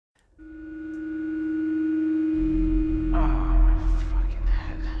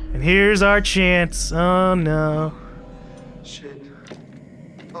And here's our chance. Oh no. Shit.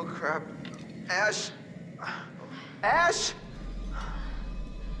 Oh crap. Ash! Ash!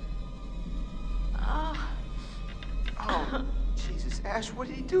 Oh, Jesus, Ash, what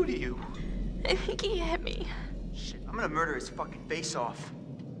did he do to you? I think he hit me. Shit, I'm gonna murder his fucking face off.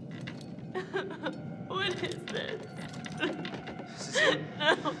 What is this? This is him.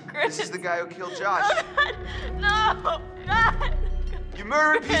 No, Chris. This is the guy who killed Josh. No, God. You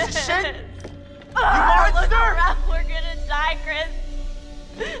murdering piece of shit! You monster! Look around, we're gonna die, Chris.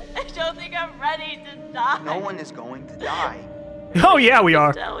 I don't think I'm ready to die. No one is going to die. Oh yeah, we are.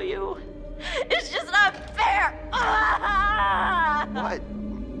 I tell you. It's just not fair. What?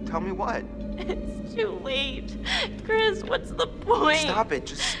 Tell me what? It's too late. Chris, what's the point? Stop it,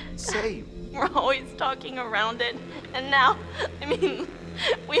 just say. We're always talking around it. And now, I mean,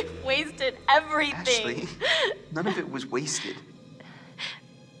 we've wasted everything. Ashley, none of it was wasted.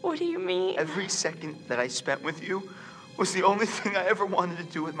 What do you mean? Every second that I spent with you was the only thing I ever wanted to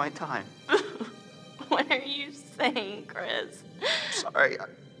do with my time. What are you saying, Chris? Sorry,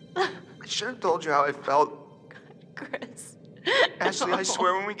 I should have told you how I felt. Chris. Ashley, I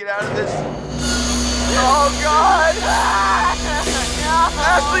swear when we get out of this... Oh, God! No.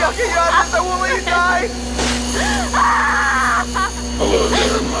 Ashley, I'll get you out of this. I won't let you die. Hello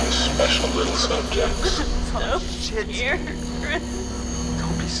there, my special little subjects. So Shit. scared, Chris.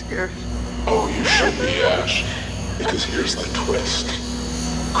 Don't be scared. Oh, you should be, Ash. Because here's the twist.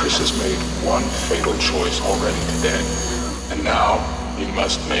 Chris has made one fatal choice already today. And now, he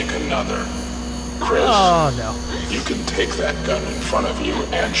must make another. Chris, Oh no. you can take that gun in front of you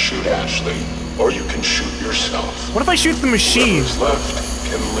and shoot Ashley, or you can shoot yourself. What if I shoot the machine? Whoever's left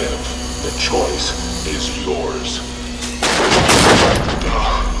can live. The choice is yours.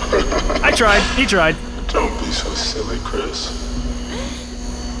 I tried. He tried. Don't be so silly, Chris.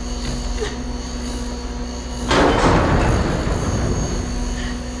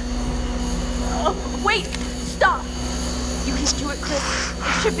 Oh, wait, stop. You can do it, Chris.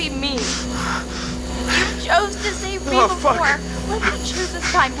 It should be me. You chose to save me before. Fuck. Let me choose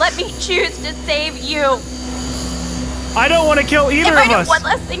this time. Let me choose to save you. I don't want to kill either if I of do us. one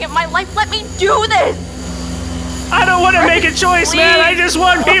last thing in my life, let me do this. I don't want to make a choice, man. I just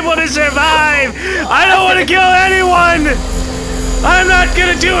want people to survive. I don't want to kill anyone. I'm not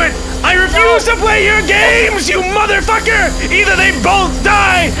gonna do it. I refuse to play your games, you motherfucker. Either they both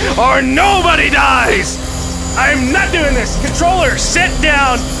die or nobody dies. I'm not doing this. Controller, sit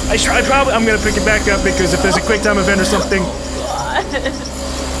down. I'm gonna pick it back up because if there's a quick time event or something.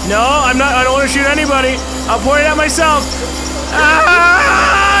 No, I'm not. I don't want to shoot anybody. I'll point it out myself.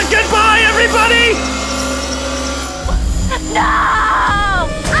 Ah! Goodbye, everybody. No!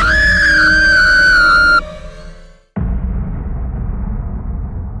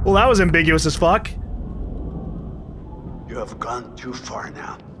 Well, that was ambiguous as fuck. You have gone too far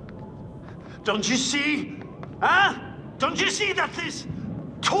now. Don't you see? Huh? Don't you see that this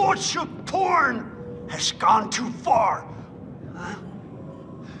torture porn has gone too far? Huh?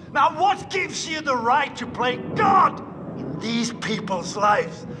 Now what gives you the right to play God in these people's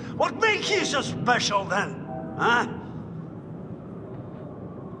lives? What makes you so special then? Huh?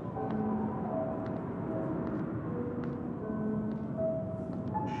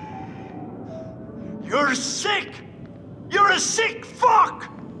 You're sick! You're a sick fuck!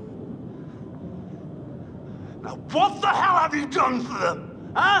 Now what the hell have you done to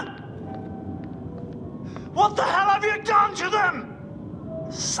them? Huh? What the hell have you done to them?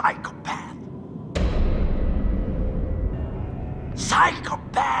 Psychopath.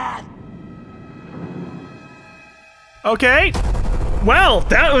 Psychopath! Okay. Well,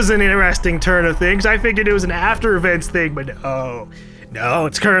 that was an interesting turn of things. I figured it was an after events thing, but no. No,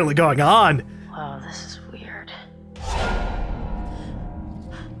 it's currently going on. Wow, this is weird.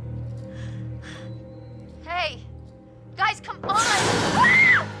 Hey! Guys, come on!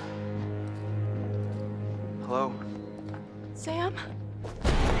 Hello? Sam?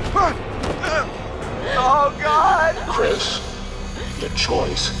 Oh, God! Chris, the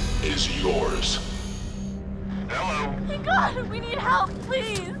choice is yours. Oh my God, we need help,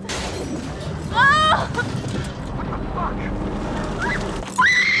 please! Oh!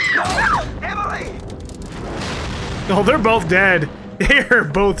 Emily! Oh, they're both dead. They're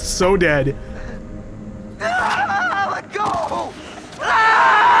both so dead. Let go!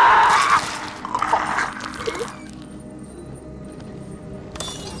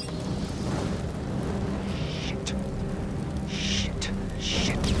 Shit.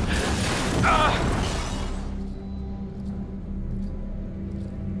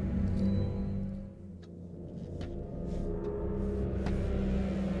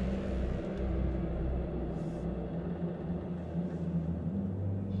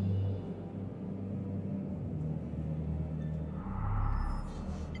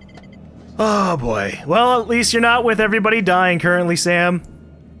 Oh boy. Well, at least you're not with everybody dying currently, Sam.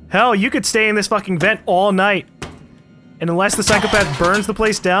 Hell, you could stay in this fucking vent all night. And unless the psychopath burns the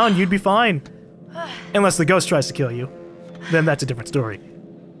place down, you'd be fine. Unless the ghost tries to kill you. Then that's a different story.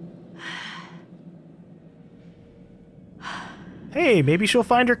 Hey, maybe she'll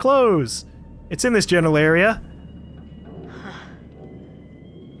find her clothes. It's in this general area.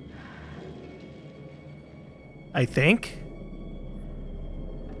 I think.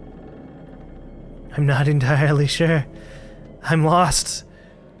 I'm not entirely sure. I'm lost.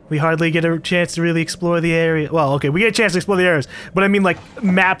 We hardly get a chance to really explore the area. Well, okay, we get a chance to explore the areas, but I mean like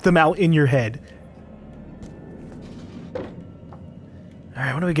map them out in your head.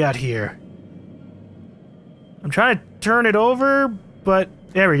 Alright, what do we got here? I'm trying to turn it over, but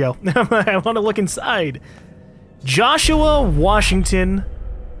there we go. I want to look inside. Joshua Washington.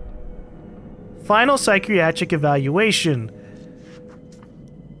 Final psychiatric evaluation.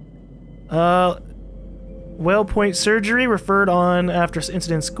 Well point surgery referred on after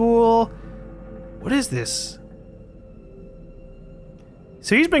incident in school. What is this?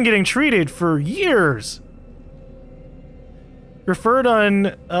 So he's been getting treated for years. Referred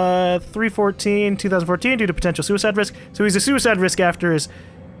on 3/14/2014 due to potential suicide risk. So he's a suicide risk after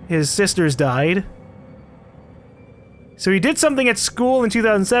his sisters died. So he did something at school in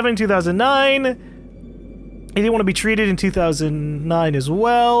 2007, 2009. He didn't want to be treated in 2009 as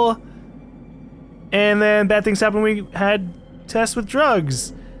well. And then bad things happened when we had tests with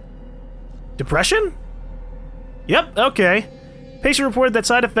drugs. Depression? Yep, okay. Patient reported that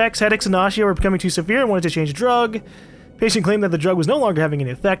side effects, headaches, and nausea were becoming too severe and wanted to change the drug. Patient claimed that the drug was no longer having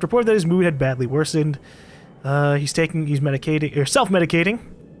any effect. Reported that his mood had badly worsened. He's medicating or self-medicating.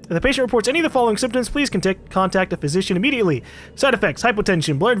 If the patient reports any of the following symptoms, please contact a physician immediately. Side effects: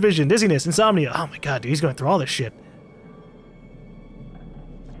 hypotension, blurred vision, dizziness, insomnia. Oh my god, dude, he's going through all this shit.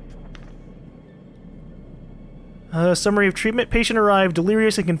 Summary of treatment. Patient arrived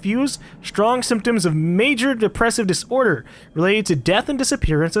delirious and confused. Strong symptoms of major depressive disorder related to death and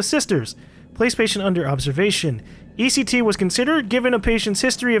disappearance of sisters. Place patient under observation. ECT was considered given a patient's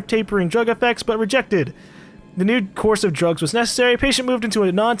history of tapering drug effects, but rejected. The new course of drugs was necessary. Patient moved into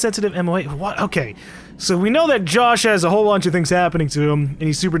a non-sensitive MOA. What? Okay. So we know that Josh has a whole bunch of things happening to him, and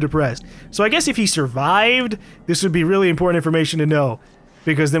he's super depressed. So I guess if he survived, this would be really important information to know.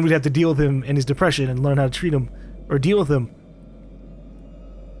 Because then we'd have to deal with him and his depression and learn how to treat him. Or deal with him.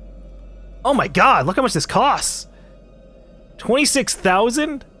 Oh my god, look how much this costs.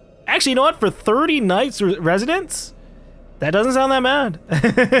 26,000? Actually, you know what? For 30 nights residence? That doesn't sound that bad.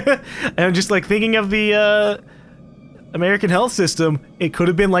 And I'm just like thinking of the American health system. It could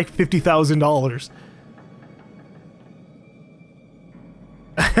have been like $50,000.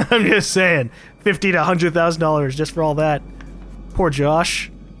 I'm just saying. $50,000 to $100,000 just for all that. Poor Josh.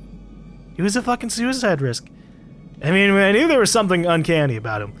 He was a fucking suicide risk. I mean, I knew there was something uncanny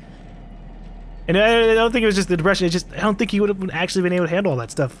about him. And I don't think it was just the depression, I don't think he would have actually been able to handle all that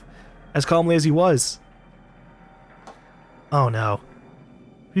stuff as calmly as he was. Oh no.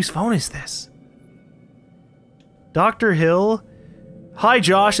 Whose phone is this? Dr. Hill? Hi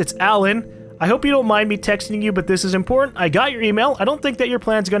Josh, it's Alan. I hope you don't mind me texting you, but this is important. I got your email. I don't think that your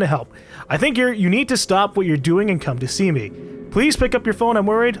plan's gonna help. I think you need to stop what you're doing and come to see me. Please pick up your phone, I'm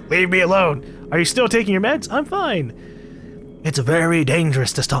worried. Leave me alone. Are you still taking your meds? I'm fine. It's very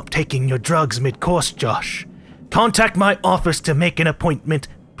dangerous to stop taking your drugs mid-course, Josh. Contact my office to make an appointment,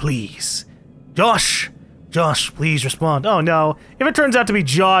 please. Josh! Josh, please respond. Oh no. If it turns out to be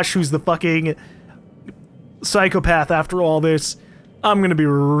Josh who's the fucking psychopath after all this, I'm gonna be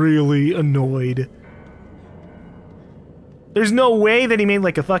really annoyed. There's no way that he made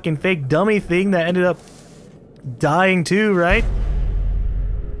like a fucking fake dummy thing that ended up dying too, right?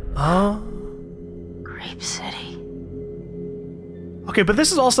 Oh. Grape City. Okay, but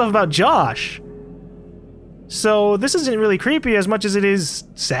this is all stuff about Josh. So this isn't really creepy as much as it is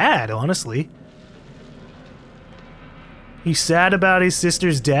sad, honestly. He's sad about his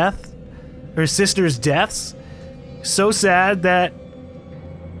sister's death. Or his sister's deaths. So sad that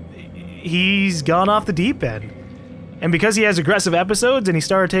he's gone off the deep end. And because he has aggressive episodes and he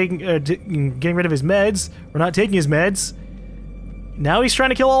started getting rid of his meds, or not taking his meds, now he's trying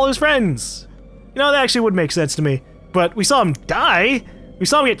to kill all his friends. You know, that actually would make sense to me. But we saw him die. We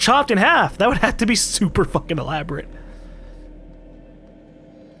saw him get chopped in half. That would have to be super fucking elaborate.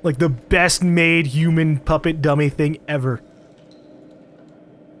 Like the best made human puppet dummy thing ever.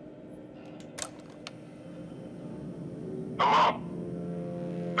 Hello,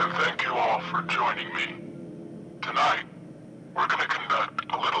 and thank you all for joining me. Tonight, we're gonna conduct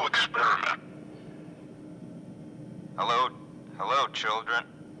a little experiment. Hello, children.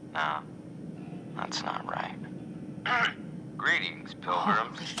 No, That's not right. Greetings,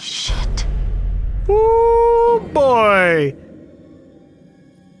 pilgrims. Holy shit. Ooh, boy.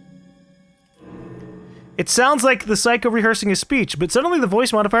 It sounds like the psycho rehearsing his speech, but suddenly the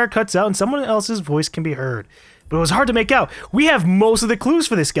voice modifier cuts out and someone else's voice can be heard. But it was hard to make out. We have most of the clues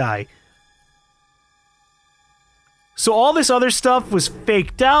for this guy. So all this other stuff was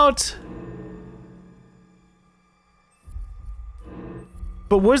faked out.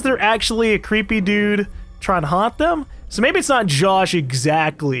 But was there actually a creepy dude trying to haunt them? So maybe it's not Josh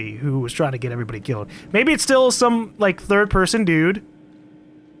exactly who was trying to get everybody killed. Maybe it's still some, like, third-person dude.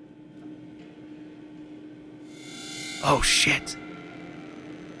 Oh, shit.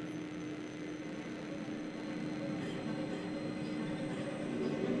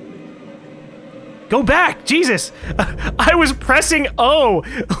 Go back! Jesus! I was pressing O,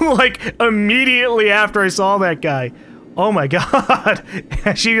 like, immediately after I saw that guy. Oh my god.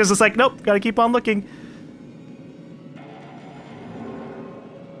 She was just like, nope, gotta keep on looking.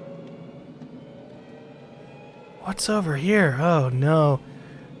 What's over here? Oh no.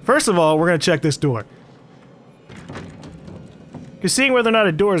 First of all, we're gonna check this door. Because seeing whether or not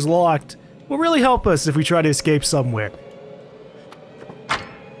a door is locked will really help us if we try to escape somewhere.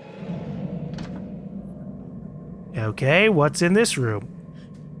 Okay, what's in this room?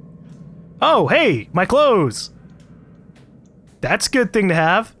 Oh, hey, my clothes! That's a good thing to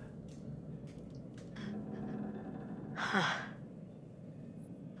have.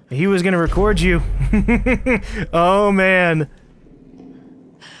 He was gonna record you. Oh, man.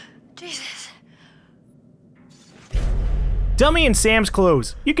 Jesus. Dummy and Sam's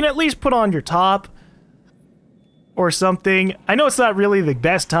clothes. You can at least put on your top or something. I know it's not really the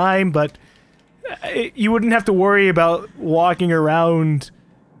best time, but you wouldn't have to worry about walking around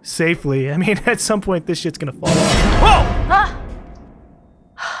safely. I mean, at some point, this shit's gonna fall off. Whoa!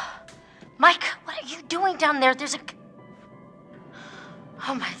 Mike, what are you doing down there? There's a...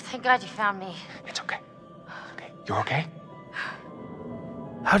 Oh my, thank God you found me. It's okay. Okay. You're okay?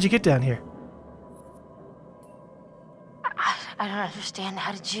 How'd you get down here? I don't understand.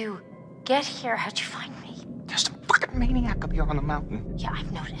 How did you get here? How'd you find me? There's some fucking maniac up here on the mountain. Yeah,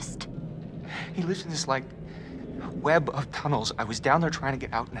 I've noticed. He lives in this, like, web of tunnels. I was down there trying to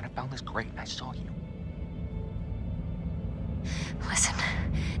get out, and then I found this grate, and I saw you. Listen,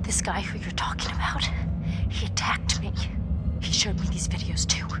 this guy who you're talking about, he attacked me. He showed me these videos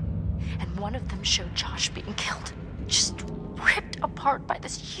too. And one of them showed Josh being killed. Just ripped apart by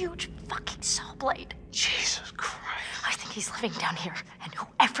this huge fucking saw blade. Jesus Christ. I think he's living down here. And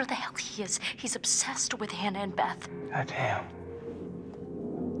whoever the hell he is, he's obsessed with Hannah and Beth. Goddamn.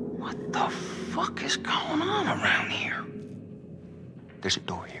 What the fuck is going on around here? There's a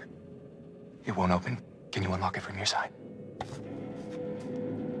door here. It won't open. Can you unlock it from your side?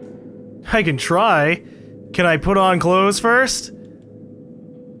 I can try. Can I put on clothes first?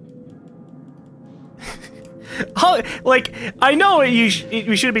 Like, I know we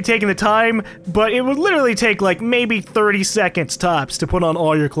should be taking the time, but it would literally take like maybe 30 seconds tops to put on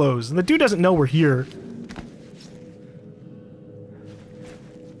all your clothes. And the dude doesn't know we're here.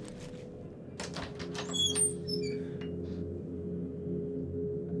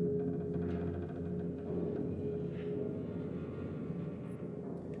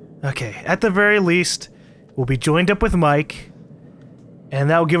 Okay, at the very least, we'll be joined up with Mike, and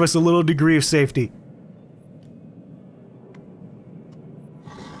that will give us a little degree of safety.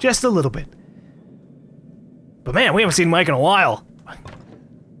 Just a little bit. But man, we haven't seen Mike in a while.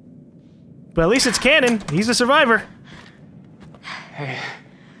 But at least it's canon. He's a survivor. Hey.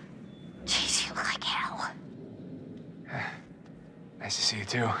 Jeez, you look like hell. Nice to see you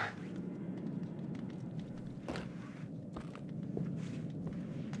too.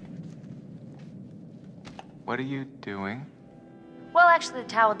 What are you doing? Well, actually, the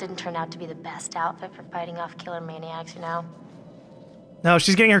towel didn't turn out to be the best outfit for fighting off killer maniacs, you know? No,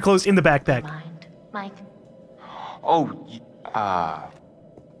 she's getting her clothes in the backpack. Mind, Mike? Oh,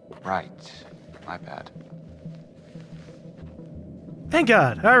 right. My bad. Thank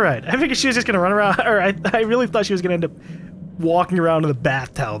God. All right. I figured she was just gonna run around, or I really thought she was gonna end up walking around in the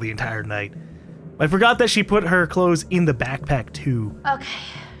bath towel the entire night. I forgot that she put her clothes in the backpack too. Okay,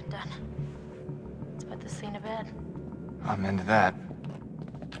 done. Let's put this thing to bed. I'm into that.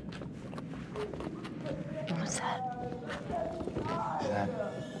 What's that? Is that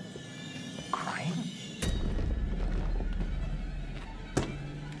crying?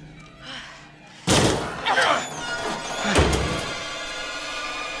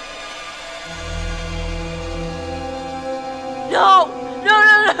 No!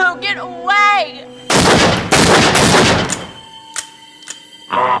 No, get away!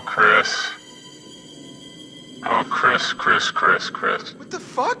 Oh, Chris. Oh, Chris. What the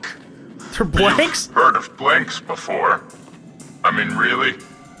fuck? They're blanks? You've heard of blanks before? I mean, really?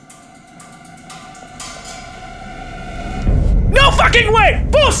 No fucking way!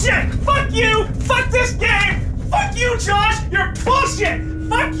 Bullshit! Fuck you! Fuck this game! Fuck you, Josh! You're bullshit!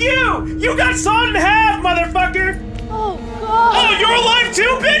 Fuck you! You got sawed in half, motherfucker! Oh, God. Oh, you're alive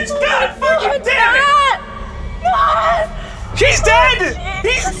too, bitch? God fucking damn it! God! He's dead!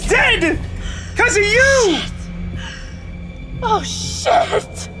 He's dead! Cause of you! Shit. Oh,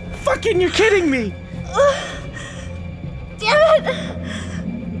 shit! Fucking, you're kidding me! Damn it!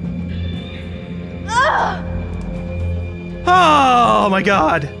 Oh my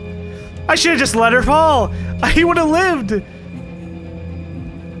god! I should have just let her fall! He would have lived!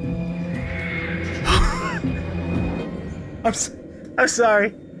 I'm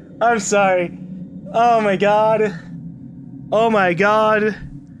sorry. I'm sorry. Oh my god. Oh my god.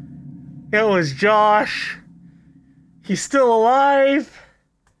 It was Josh. He's still alive?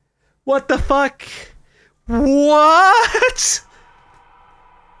 What the fuck? What?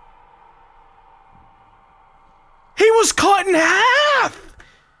 He was cut in half!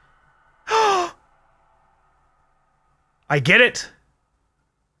 I get it.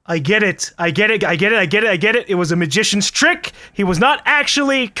 I get it. It was a magician's trick. He was not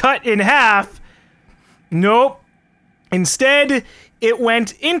actually cut in half. Nope. Instead, it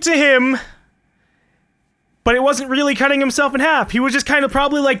went into him, but it wasn't really cutting himself in half. He was just kind of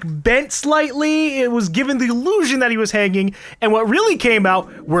probably like bent slightly. It was given the illusion that he was hanging, and what really came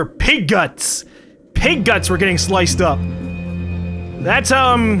out were pig guts. Pig guts were getting sliced up. That's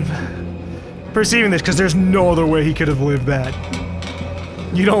how I'm perceiving this, because there's no other way he could have lived that.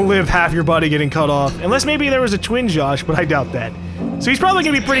 You don't live half your body getting cut off. Unless maybe there was a twin Josh, but I doubt that. So he's probably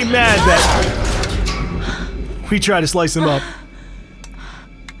gonna be pretty mad that we tried to slice him up.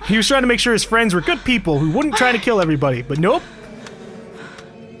 He was trying to make sure his friends were good people who wouldn't try to kill everybody, but nope.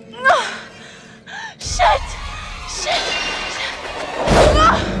 Shit! Shit!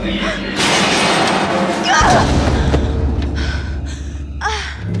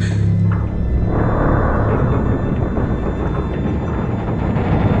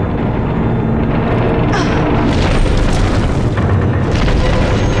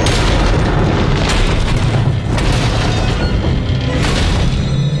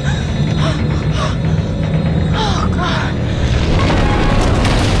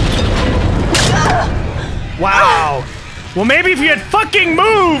 Wow. Well, maybe if you had fucking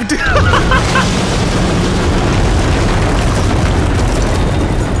moved!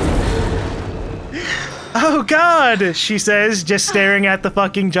 Oh god, she says, just staring at the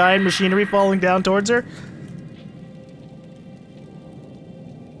fucking giant machinery falling down towards her.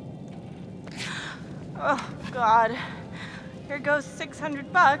 Oh, God. Here goes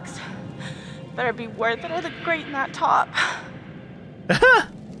 $600. Better be worth it or the grate in that top.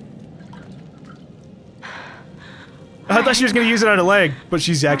 I thought she was gonna use it on a leg, but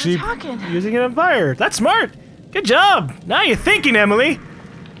she's actually using it on fire. That's smart. Good job. Now you're thinking, Emily.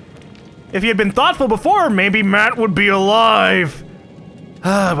 If you had been thoughtful before, maybe Matt would be alive.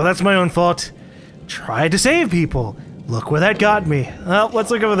 But that's my own fault. Tried to save people. Look where that got me. Well,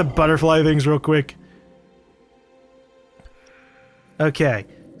 let's look over the butterfly things real quick. Okay,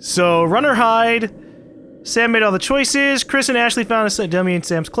 so run or hide. Sam made all the choices. Chris and Ashley found a dummy in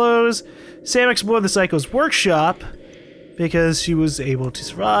Sam's clothes. Sam explored the Psycho's workshop because she was able to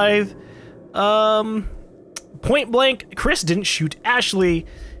survive. Point blank, Chris didn't shoot Ashley,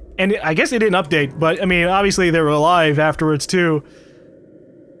 and I guess they didn't update, but I mean, obviously they were alive afterwards too.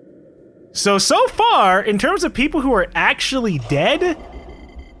 So far, in terms of people who are actually dead,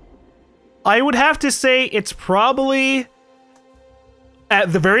 I would have to say it's probably,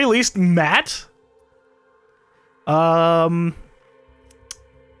 at the very least, Matt.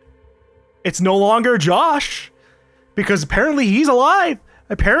 It's no longer Josh, because apparently he's alive.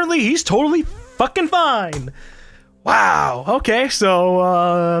 Apparently he's totally fucking fine. Wow, okay, so,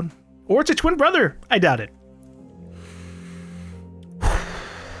 or it's a twin brother. I doubt it.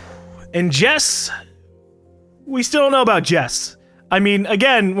 And Jess, we still don't know about Jess. I mean,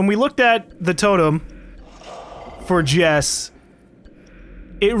 again, when we looked at the totem for Jess,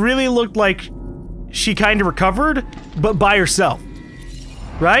 it really looked like she kind of recovered, but by herself,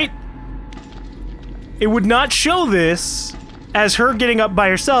 right? It would not show this as her getting up by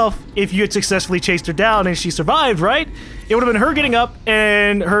herself if you had successfully chased her down and she survived, right? It would have been her getting up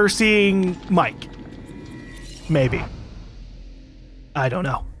and her seeing Mike. Maybe. I don't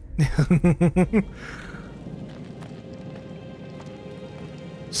know.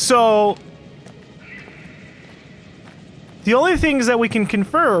 So, the only things that we can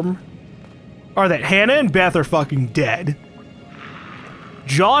confirm are that Hannah and Beth are fucking dead.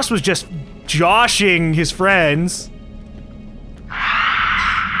 Josh was just joshing his friends.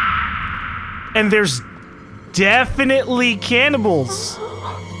 And there's definitely cannibals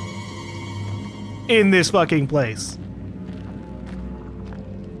in this fucking place.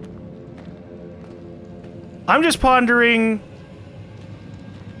 I'm just pondering...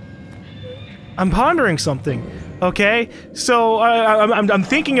 I'm pondering something, okay? So I'm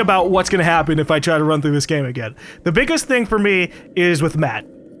thinking about what's gonna happen if I try to run through this game again. The biggest thing for me is with Matt.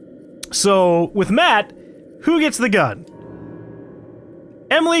 So with Matt, who gets the gun?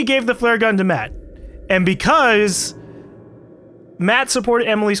 Emily gave the flare gun to Matt. And because Matt supported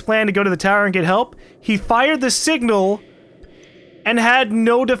Emily's plan to go to the tower and get help, he fired the signal and had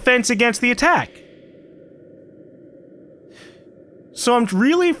no defense against the attack. So I'm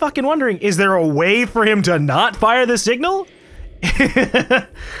really fucking wondering, is there a way for him to not fire the signal?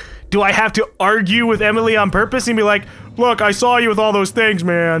 Do I have to argue with Emily on purpose and be like, look, I saw you with all those things,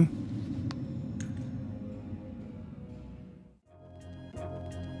 man.